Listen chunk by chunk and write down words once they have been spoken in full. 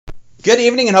Good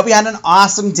evening and hope you had an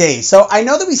awesome day. So I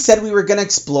know that we said we were going to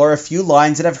explore a few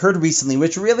lines that I've heard recently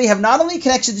which really have not only a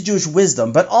connection to Jewish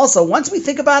wisdom, but also, once we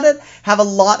think about it, have a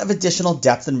lot of additional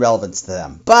depth and relevance to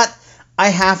them. But I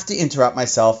have to interrupt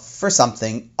myself for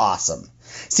something awesome.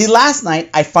 See, last night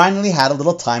I finally had a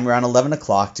little time around 11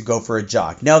 o'clock to go for a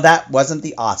jog. No, that wasn't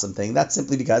the awesome thing. That's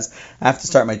simply because I have to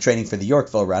start my training for the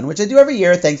Yorkville run, which I do every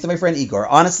year thanks to my friend Igor.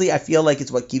 Honestly, I feel like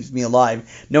it's what keeps me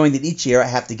alive, knowing that each year I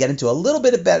have to get into a little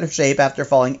bit of better shape after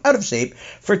falling out of shape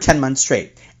for 10 months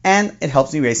straight. And it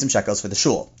helps me raise some shekels for the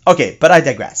shul. Okay, but I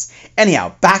digress.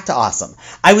 Anyhow, back to awesome.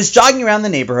 I was jogging around the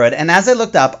neighborhood, and as I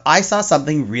looked up, I saw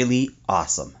something really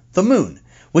awesome. The moon,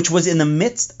 which was in the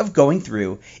midst of going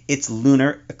through its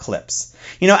lunar eclipse.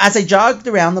 As I jogged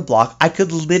around the block, I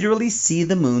could literally see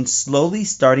the moon slowly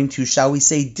starting to, shall we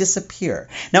say, disappear.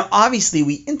 Now, obviously,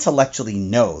 we intellectually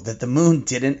know that the moon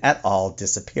didn't at all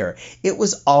disappear. It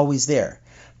was always there.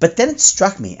 But then it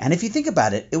struck me, and if you think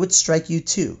about it, it would strike you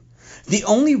too. The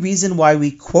only reason why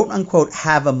we quote-unquote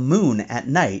have a moon at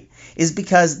night is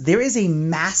because there is a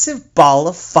massive ball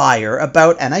of fire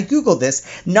about, and I googled this,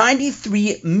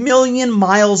 93 million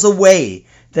miles away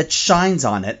that shines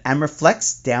on it and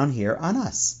reflects down here on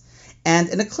us. And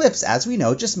an eclipse, as we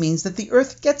know, just means that the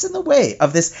Earth gets in the way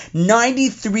of this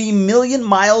 93 million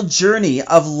mile journey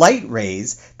of light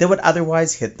rays that would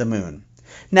otherwise hit the moon.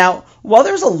 Now, while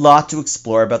there's a lot to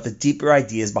explore about the deeper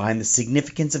ideas behind the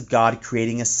significance of God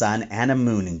creating a sun and a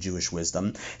moon in Jewish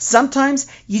wisdom, sometimes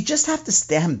you just have to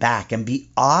stand back and be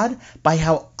awed by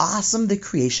how awesome the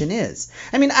creation is.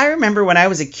 I remember when I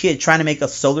was a kid trying to make a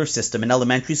solar system in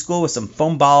elementary school with some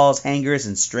foam balls, hangers,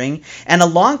 and string, and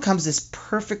along comes this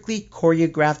perfectly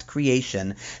choreographed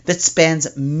creation that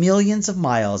spans millions of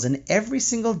miles, and every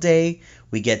single day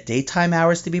we get daytime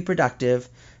hours to be productive,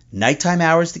 nighttime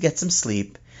hours to get some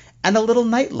sleep, and a little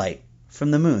nightlight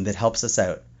from the moon that helps us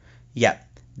out.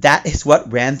 Yep, that is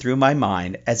what ran through my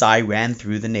mind as I ran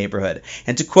through the neighborhood.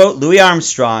 And to quote Louis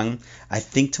Armstrong, I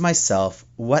think to myself,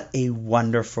 what a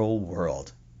wonderful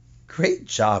world. Great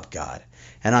job, God.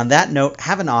 And on that note,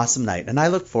 have an awesome night, and I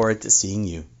look forward to seeing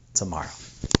you tomorrow.